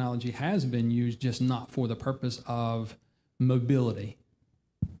that technology has been used, just not for the purpose of mobility.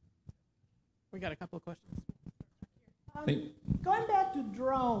 We got a couple of questions. Going back to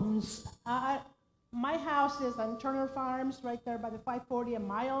drones, my house is on Turner Farms, right there by the 540, a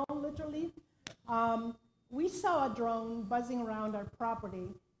mile, literally. We saw a drone buzzing around our property.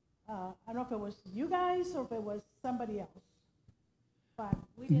 I don't know if it was you guys or if it was somebody else, but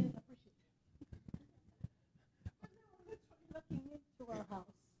we didn't appreciate it. Looking into our house.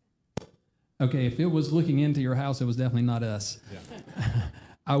 Okay, if it was looking into your house, it was definitely not us. Yeah.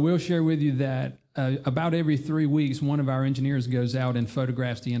 I will share with you that about every 3 weeks, one of our engineers goes out and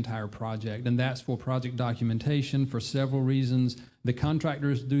photographs the entire project, and that's for project documentation for several reasons. The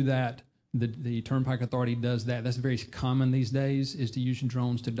contractors do that. The Turnpike Authority does that. That's very common these days, is to use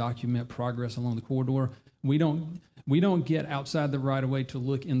drones to document progress along the corridor. We don't get outside the right-of-way to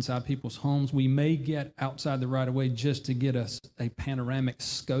look inside people's homes. We may get outside the right-of-way just to get a panoramic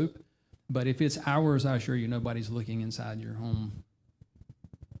scope, but if it's ours, I assure you nobody's looking inside your home.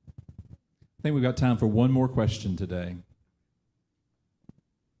 I think we've got time for one more question today.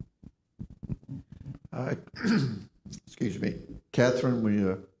 Excuse me. Katherine, we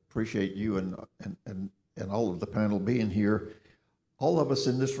appreciate you and all of the panel being here. All of us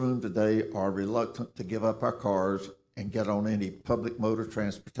in this room today are reluctant to give up our cars and get on any public motor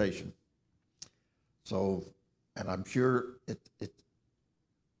transportation. So, and I'm sure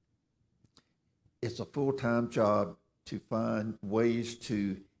it's a full-time job to find ways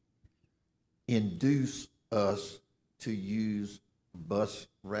to induce us to use bus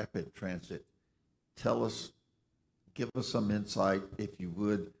rapid transit. Give us some insight, if you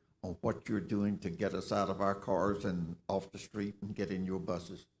would, on what you're doing to get us out of our cars and off the street and get in your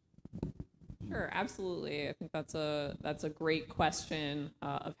buses. Sure, absolutely. I think that's a great question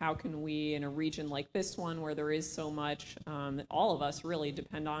of how can we, in a region like this one, where there is so much that all of us really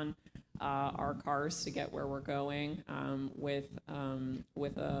depend on our cars to get where we're going, with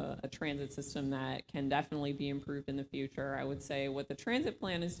a transit system that can definitely be improved in the future. I would say what the transit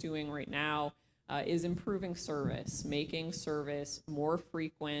plan is doing right now is improving service, making service more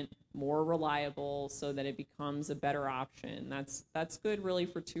frequent, more reliable, so that it becomes a better option. That's good really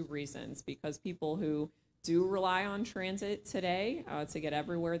for two reasons, because people who do rely on transit today to get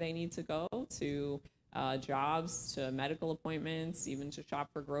everywhere they need to go, to jobs, to medical appointments, even to shop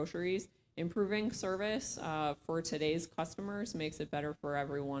for groceries, improving service for today's customers makes it better for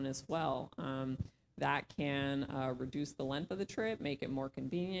everyone as well. That can reduce the length of the trip, make it more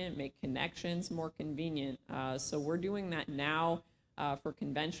convenient, make connections more convenient. So we're doing that now for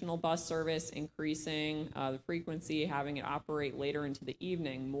conventional bus service, increasing the frequency, having it operate later into the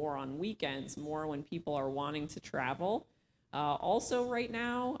evening, more on weekends, more when people are wanting to travel. Also right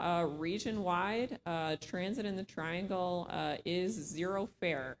now, region-wide, transit in the Triangle is zero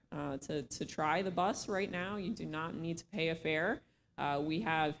fare. To try the bus right now, you do not need to pay a fare. We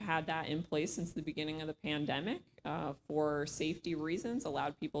have had that in place since the beginning of the pandemic for safety reasons,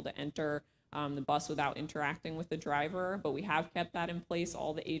 allowed people to enter the bus without interacting with the driver, but we have kept that in place.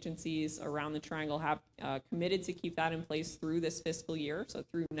 All the agencies around the Triangle have committed to keep that in place through this fiscal year, so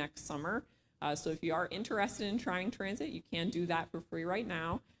through next summer. So if you are interested in trying transit, you can do that for free right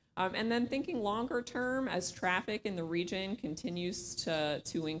now. And then thinking longer term, as traffic in the region continues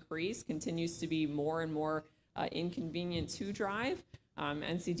to increase, continues to be more and more inconvenient to drive,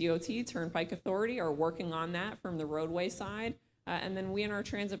 NCDOT, Turnpike Authority are working on that from the roadway side. And then we and our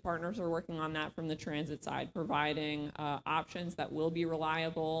transit partners are working on that from the transit side, providing options that will be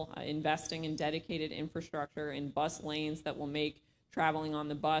reliable, investing in dedicated infrastructure in bus lanes that will make traveling on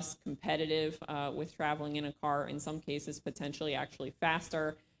the bus competitive with traveling in a car, in some cases potentially actually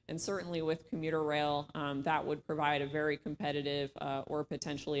faster. And certainly with commuter rail, that would provide a very competitive or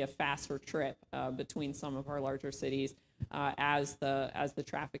potentially a faster trip between some of our larger cities as the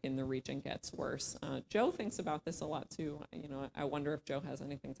traffic in the region gets worse. Joe thinks about this a lot too. I wonder if Joe has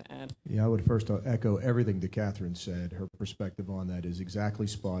anything to add. Yeah, I would first echo everything that Katherine said. Her perspective on that is exactly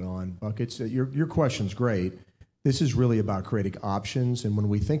spot on. Buckets, your question's great. This is really about creating options, and when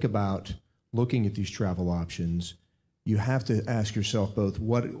we think about looking at these travel options, you have to ask yourself both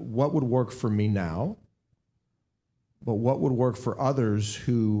what would work for me now, but what would work for others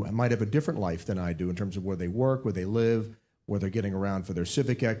who might have a different life than I do in terms of where they work, where they live, where they're getting around for their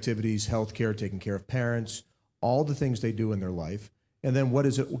civic activities, healthcare, taking care of parents, all the things they do in their life. And then what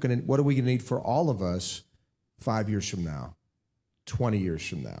are we going to need for all of us 5 years from now, 20 years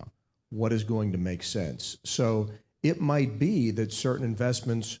from now? What is going to make sense? So it might be that certain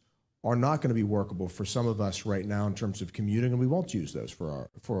investments are not going to be workable for some of us right now in terms of commuting, and we won't use those for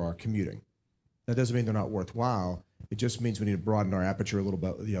our commuting. That doesn't mean they're not worthwhile. It just means we need to broaden our aperture a little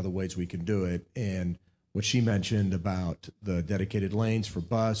bit, the other ways we can do it. And what she mentioned about the dedicated lanes for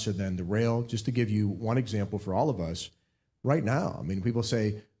bus and then the rail, just to give you one example for all of us, right now, I mean, people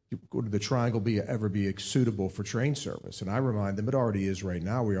say, would the Triangle ever be suitable for train service? And I remind them it already is right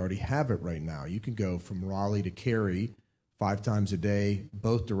now. We already have it right now. You can go from Raleigh to Cary 5 times a day,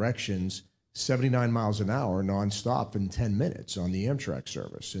 both directions, 79 miles an hour, nonstop in 10 minutes on the Amtrak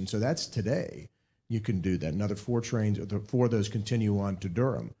service. And so that's today. You can do that. Another 4 trains, 4 of those continue on to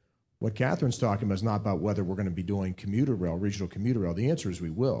Durham. What Katherine's talking about is not about whether we're going to be doing commuter rail, regional commuter rail. The answer is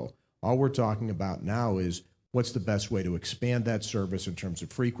we will. All we're talking about now is what's the best way to expand that service in terms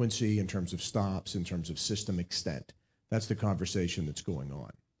of frequency, in terms of stops, in terms of system extent. That's the conversation that's going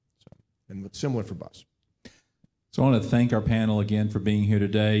on. So, and it's similar for bus. So I want to thank our panel again for being here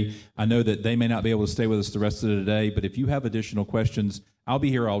today. I know that they may not be able to stay with us the rest of the day, but if you have additional questions, I'll be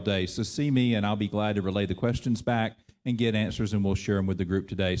here all day. So see me, and I'll be glad to relay the questions back and get answers, and we'll share them with the group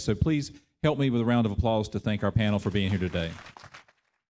today. So please help me with a round of applause to thank our panel for being here today.